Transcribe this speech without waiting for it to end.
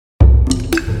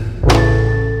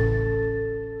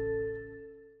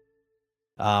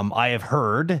I have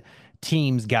heard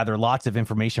Teams gather lots of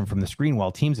information from the screen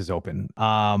while Teams is open.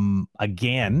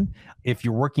 Again, if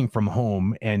you're working from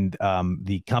home and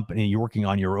the company, you're working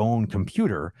on your own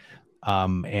computer,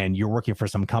 and you're working for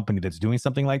some company that's doing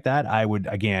something like that, I would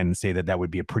again say that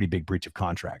would be a pretty big breach of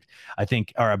contract. I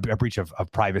think, or a breach of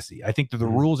privacy. I think that the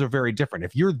rules are very different.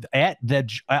 If you're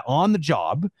on the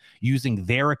job using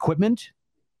their equipment,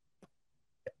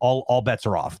 all bets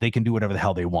are off. They can do whatever the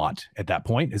hell they want at that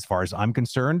point, as far as I'm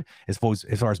concerned. As far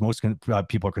as most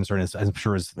people are concerned, as I'm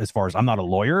sure as far as, I'm not a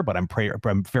lawyer, but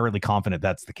I'm fairly confident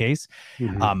that's the case.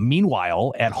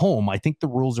 Meanwhile, at home, I think the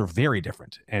rules are very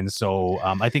different. And so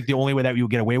I think the only way that you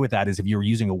would get away with that is if you're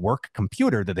using a work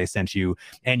computer that they sent you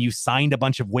and you signed a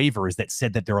bunch of waivers that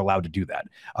said that they're allowed to do that.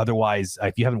 Otherwise,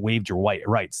 if you haven't waived your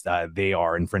rights, they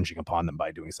are infringing upon them by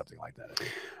doing something like that.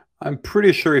 I'm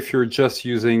pretty sure if you're just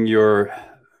using your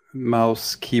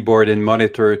mouse, keyboard, and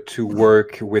monitor to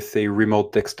work with a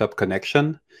remote desktop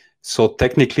connection, so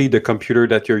technically the computer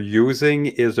that you're using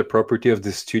is a property of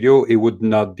the studio, it would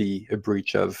not be a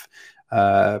breach of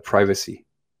privacy.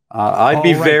 I'd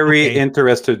be very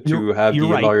interested to have the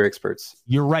lawyer experts.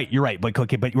 You're right. But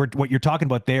what you're talking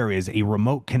about there is a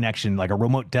remote connection, like a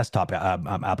remote desktop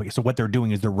application. So what they're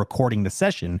doing is they're recording the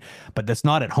session, but that's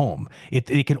not at home.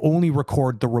 It can only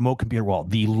record the remote computer,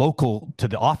 the local to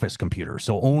the office computer.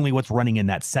 So only what's running in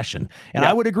that session. And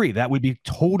I would agree that would be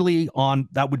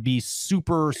that would be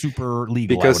super, super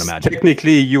legal, because I would imagine.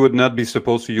 Technically you would not be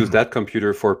supposed to use that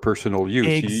computer for personal use.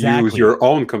 Exactly. You use your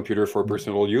own computer for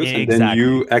personal use, and then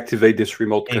you activate this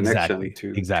remote connection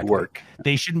to work.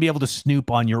 They shouldn't be able to snoop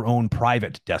on your own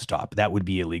private desktop. That would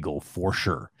be illegal for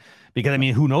sure. Because, I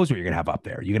mean, who knows what you're going to have up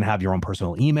there? You're going to have your own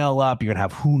personal email up. You're going to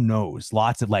have, who knows,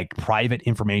 lots of like private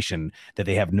information that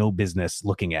they have no business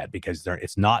looking at because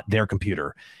it's not their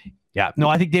computer. Yeah, no,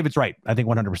 I think David's right. I think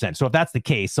 100%. So if that's the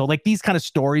case, so like these kind of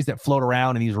stories that float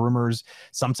around and these rumors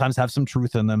sometimes have some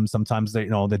truth in them. Sometimes they,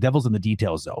 the devil's in the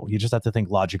details, though. You just have to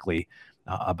think logically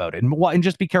about it, and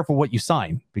just be careful what you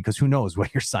sign, because who knows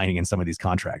what you're signing in some of these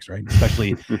contracts, right?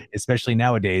 Especially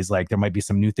nowadays, like there might be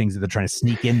some new things that they're trying to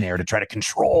sneak in there to try to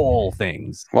control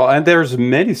things. Well, and there's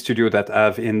many studios that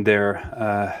have in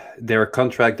their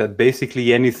contract that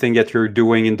basically anything that you're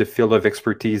doing in the field of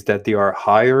expertise that they are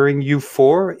hiring you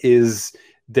for is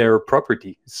their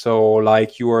property. So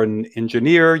like you are an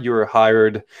engineer, you're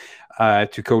hired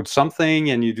to code something,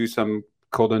 and you do some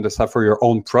code and stuff for your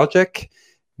own project.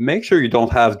 Make sure you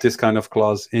don't have this kind of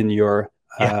clause in your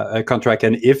contract.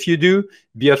 And if you do,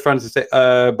 be upfront and say,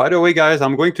 by the way, guys,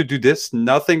 I'm going to do this,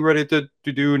 nothing related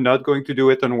to do, not going to do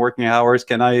it on working hours.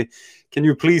 Can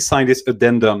you please sign this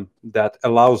addendum that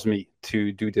allows me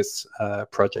to do this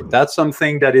project? That's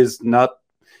something that is not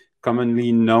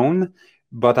commonly known,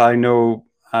 but I know,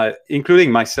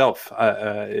 including myself,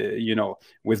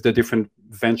 with the different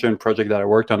venture and project that I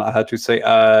worked on, I had to say,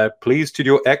 please,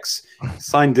 Studio X,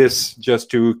 sign this just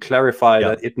to clarify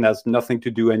that it has nothing to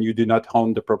do and you do not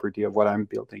own the property of what I'm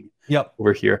building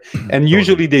over here. And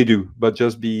usually they do, but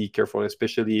just be careful,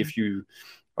 especially if you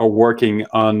are working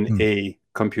on a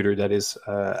computer that is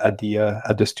at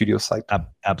the studio site.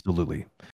 Absolutely.